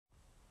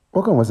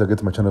Welcome once again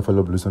to my channel,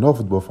 fellow Blues and all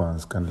football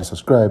fans. Kindly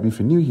subscribe if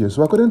you're new here.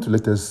 So according to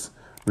latest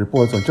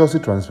reports on Chelsea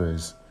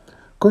transfers,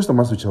 Coach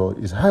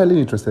Tuchel is highly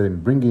interested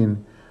in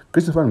bringing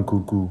Christopher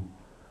Nkunku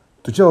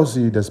to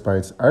Chelsea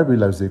despite RB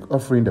Leipzig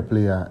offering the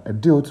player a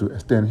deal to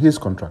extend his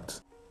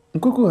contract.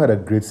 Nkunku had a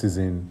great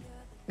season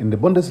in the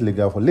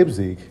Bundesliga for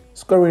Leipzig,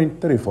 scoring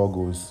 34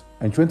 goals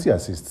and 20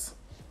 assists.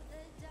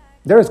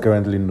 There is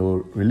currently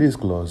no release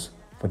clause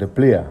for the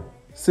player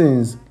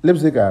since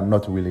Leipzig are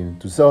not willing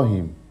to sell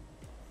him.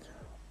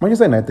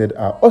 Manchester United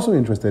are also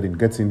interested in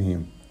getting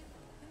him.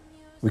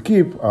 We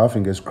keep our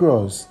fingers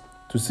crossed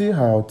to see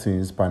how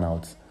things pan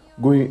out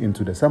going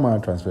into the summer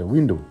transfer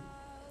window.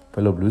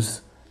 Fellow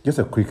Blues, just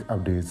a quick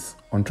update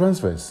on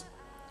transfers.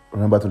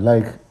 Remember to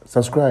like,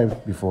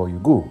 subscribe before you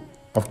go.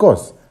 Of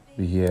course,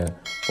 be here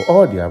for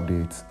all the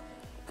updates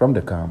from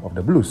the camp of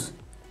the Blues.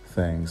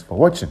 Thanks for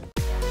watching.